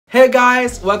Hey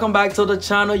guys, welcome back to the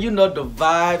channel. You know the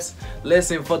vibes.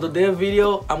 Listen, for today's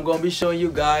video, I'm gonna be showing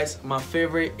you guys my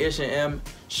favorite H&M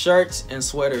shirts and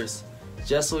sweaters.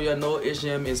 Just so you know,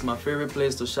 H&M is my favorite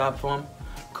place to shop from,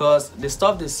 cause the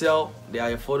stuff they sell, they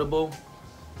are affordable,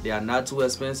 they are not too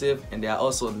expensive, and they are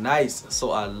also nice.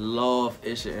 So I love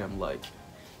H&M. Like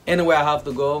anywhere I have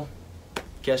to go,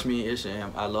 catch me in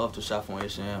H&M. I love to shop from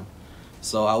H&M.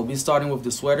 So I will be starting with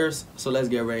the sweaters. So let's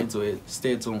get right into it.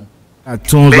 Stay tuned. At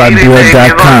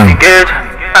tuneslikebeard.com. Exclusively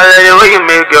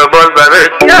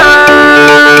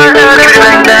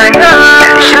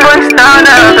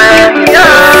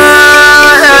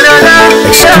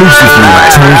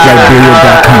at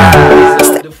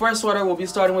tuneslikebeard.com. The first sweater we'll be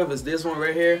starting with is this one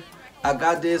right here. I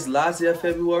got this last year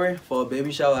February for a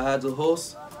baby shower I had to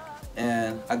host,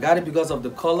 and I got it because of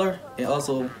the color, and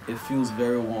also it feels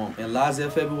very warm. And last year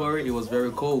February it was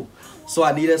very cold, so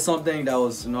I needed something that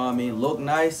was, you know what I mean, look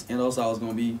nice, and also I was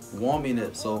gonna be warm in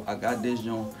it. So I got this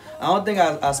joint. I don't think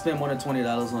I spent more than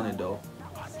 $20 on it though.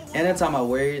 Anytime I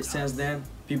wear it since then,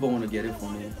 people want to get it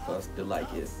from me because they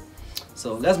like it.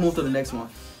 So let's move to the next one.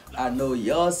 I know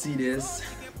y'all see this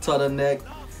turtleneck.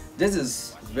 This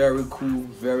is very cool,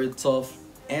 very tough.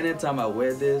 Anytime I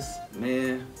wear this,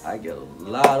 man, I get a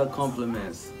lot of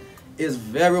compliments. It's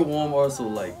very warm also.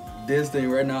 Like this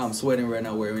thing right now, I'm sweating right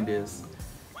now wearing this.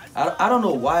 I don't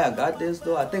know why I got this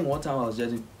though. I think one time I was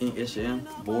just in H&M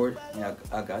bored and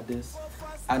I got this.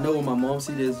 I know when my mom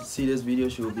see this video,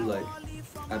 she will be like,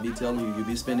 I be telling you, you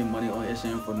be spending money on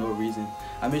H&M for no reason.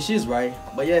 I mean, she's right,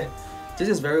 but yeah, this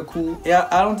is very cool. Yeah,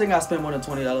 I don't think I spent more than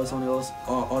 $20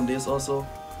 on this also.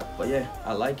 But yeah,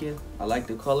 I like it. I like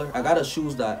the color. I got a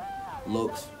shoes that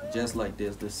looks just like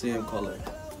this, the same color.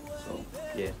 So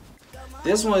yeah,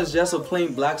 this one is just a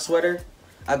plain black sweater.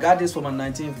 I got this for my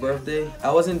 19th birthday.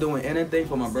 I wasn't doing anything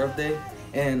for my birthday,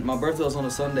 and my birthday was on a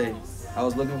Sunday. I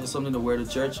was looking for something to wear to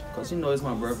church because, you know, it's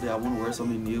my birthday. I want to wear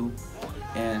something new,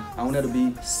 and I wanted to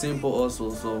be simple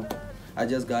also. So I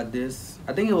just got this.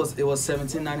 I think it was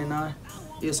 $17.99.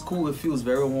 It's cool. It feels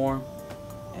very warm,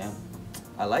 and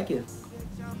I like it.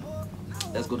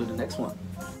 Let's go to the next one.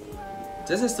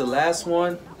 This is the last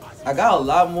one. I got a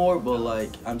lot more, but like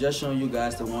I'm just showing you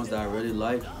guys the ones that I really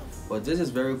like. But this is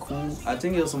very cool. I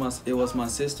think it was my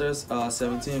sister's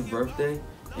 17th birthday,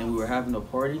 and we were having a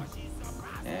party,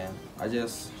 and I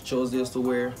just chose this to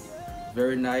wear.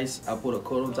 Very nice. I put a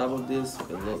coat on top of this.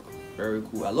 It looked very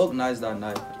cool. I look nice that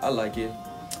night. I like it,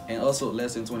 and also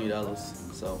less than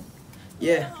 $20. So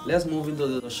yeah, let's move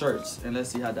into the shirts and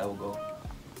let's see how that will go.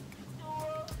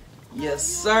 Yes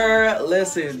sir,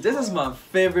 listen, this is my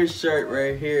favorite shirt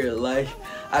right here. Like,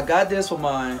 I got this for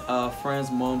my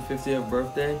friend's mom's 50th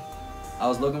birthday. I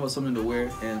was looking for something to wear,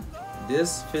 and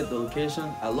this fit the occasion.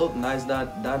 I looked nice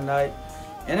that night.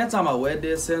 Anytime I wear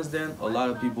this since then, a lot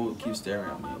of people keep staring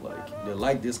at me. Like, they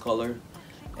like this color.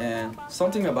 And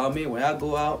something about me, when I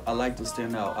go out, I like to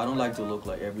stand out. I don't like to look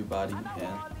like everybody.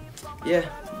 And yeah,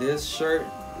 this shirt,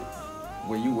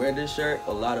 when you wear this shirt,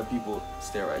 a lot of people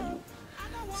stare at you.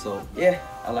 So yeah,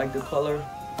 I like the color,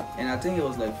 and I think it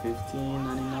was like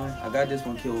 $15.99. I got this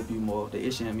from KOP Mall, the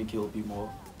H&M KOP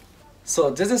Mall.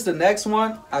 So this is the next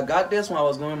one. I got this when I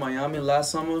was going to Miami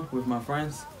last summer with my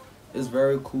friends. It's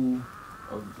very cool.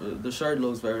 The shirt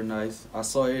looks very nice. I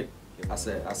saw it. I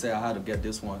said I had to get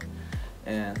this one,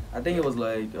 and I think it was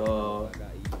like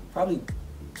probably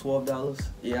 $12.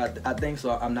 Yeah, I think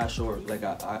so. I'm not sure. Like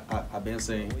I've been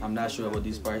saying, I'm not sure about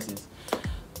these prices.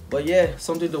 But yeah,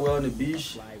 something to wear on the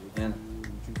beach, and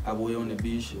I wear on the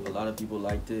beach. A lot of people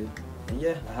liked it, and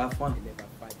yeah, I have fun.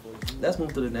 Let's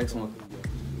move to the next one.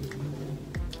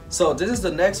 So this is the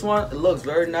next one. It looks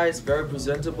very nice, very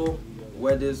presentable.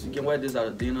 Wear this, you can wear this at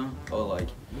a dinner, or like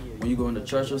when you go into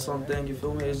church or something, you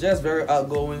feel me? It's just very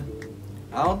outgoing.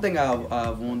 I don't think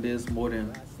I've worn this more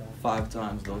than 5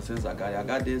 times though since I got it. I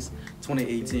got this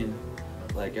 2018,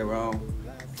 like around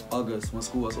August when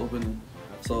school was opening.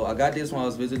 So I got this when I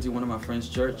was visiting one of my friend's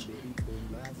church.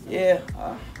 Yeah,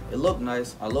 it looked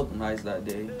nice. I looked nice that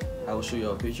day. I will show you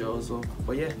a picture also.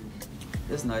 But yeah,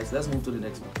 it's nice. Let's move to the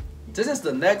next one. This is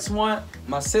the next one.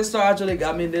 My sister actually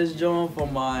got me this joint for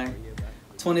my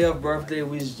 20th birthday,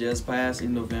 which just passed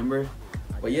in November.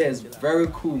 But yeah, it's very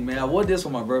cool, man. I wore this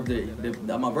for my birthday.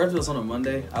 My birthday was on a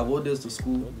Monday. I wore this to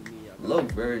school.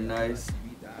 Looked very nice.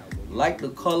 Like the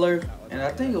color, and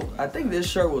I think this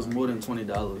shirt was more than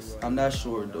 $20. I'm not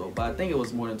sure though, but I think it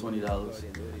was more than $20.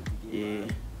 Yeah,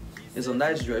 it's a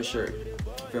nice dress shirt,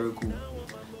 very cool.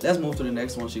 Let's move to the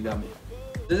next one she got me.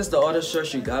 This is the other shirt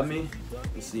she got me.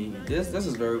 You see, this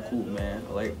is very cool, man.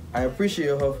 Like, I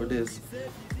appreciate her for this.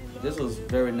 This was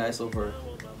very nice of her.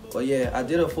 But yeah, I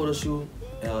did a photo shoot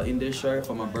in this shirt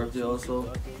for my birthday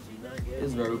also.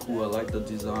 It's very cool. I like the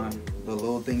design, the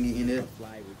little thingy in it.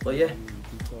 But yeah,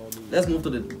 let's move to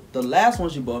the last one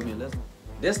she bought me.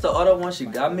 This the other one she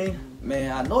got me.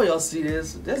 Man, I know y'all see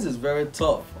this. This is very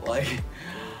tough. Like,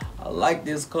 I like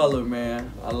this color,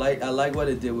 man. I like what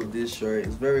it did with this shirt.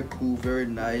 It's very cool, very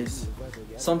nice.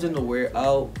 Something to wear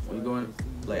out when you're going.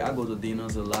 Like, I go to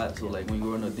dinners a lot, so like when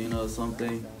you're going to dinner or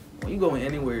something, when you going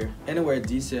anywhere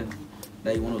decent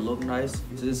that you want to look nice,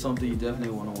 this is something you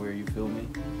definitely want to wear. You feel me?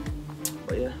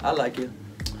 But yeah, I like it.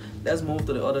 Let's move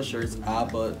to the other shirts I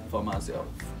bought for myself.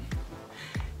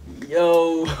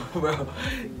 Yo, bro,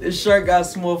 this shirt got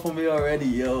small for me already,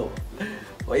 yo.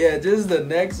 But yeah, this is the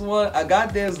next one. I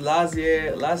got this last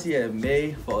year in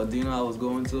May for a dinner I was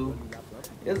going to.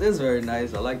 It's very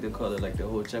nice. I like the color, like the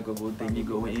whole checkerboard thing you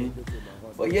go in.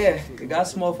 But yeah, it got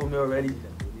small for me already.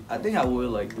 I think I wore it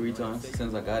like 3 times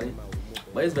since I got it.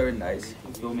 But it's very nice.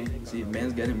 You feel me? See,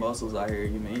 men's getting muscles out here.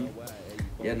 You mean?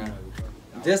 Yeah, nah.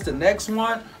 This the next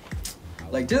one.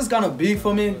 Like, this is kind of big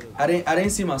for me. I didn't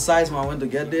see my size when I went to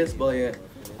get this, but yeah,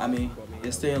 I mean,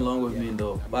 it's staying long with me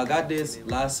though. But I got this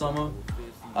last summer.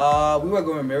 We were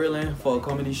going to Maryland for a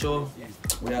comedy show.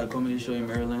 We had a comedy show in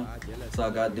Maryland, so I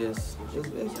got this.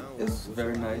 It's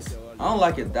very nice. I don't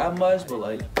like it that much, but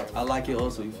like, I like it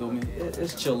also, you feel me?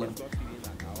 It's chilling.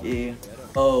 Yeah.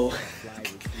 Oh,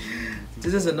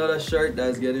 this is another shirt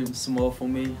that's getting small for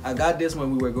me. I got this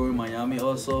when we were going to Miami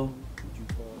also.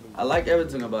 I like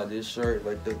everything about this shirt,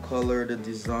 like the color, the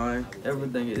design,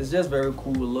 everything. It's just very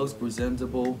cool. It looks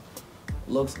presentable,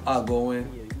 looks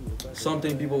outgoing.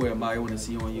 Something people will admire when they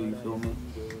see on you, you feel me?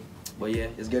 But yeah,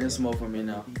 it's getting small for me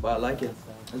now, but I like it.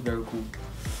 It's very cool.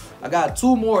 I got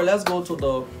 2 more. Let's go to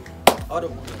the other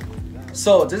one.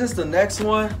 So this is the next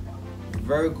one.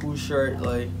 Very cool shirt.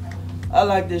 Like, I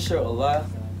like this shirt a lot.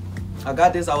 I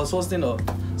got this. I was hosting a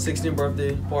 16th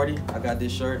birthday party. I got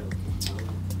this shirt.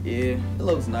 Yeah, it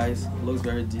looks nice. It looks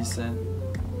very decent.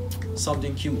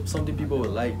 Something cute. Something people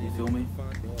would like. You feel me?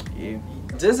 Yeah.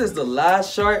 This is the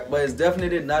last shirt, but it's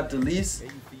definitely not the least.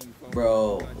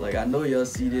 Bro, like, I know y'all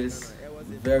see this.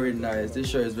 Very nice. This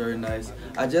shirt is very nice.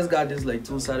 I just got this like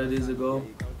 2 Saturdays ago.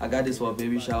 I got this for a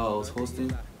baby shower I was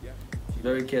hosting.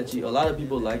 Very catchy. A lot of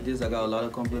people like this. I got a lot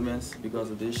of compliments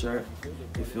because of this shirt.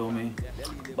 You feel me?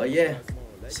 But yeah,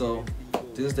 so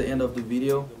this is the end of the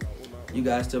video. You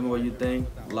guys tell me what you think.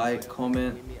 Like,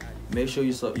 comment, make sure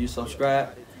you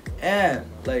subscribe, and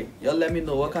like, y'all let me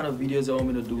know what kind of videos you want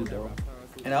me to do though.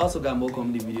 And I also got more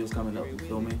comedy videos coming up, you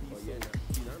feel me?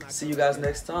 See you guys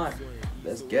next time.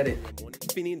 Let's get it.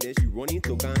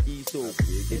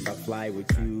 If I fly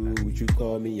with you, would you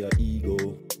call me your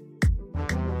ego?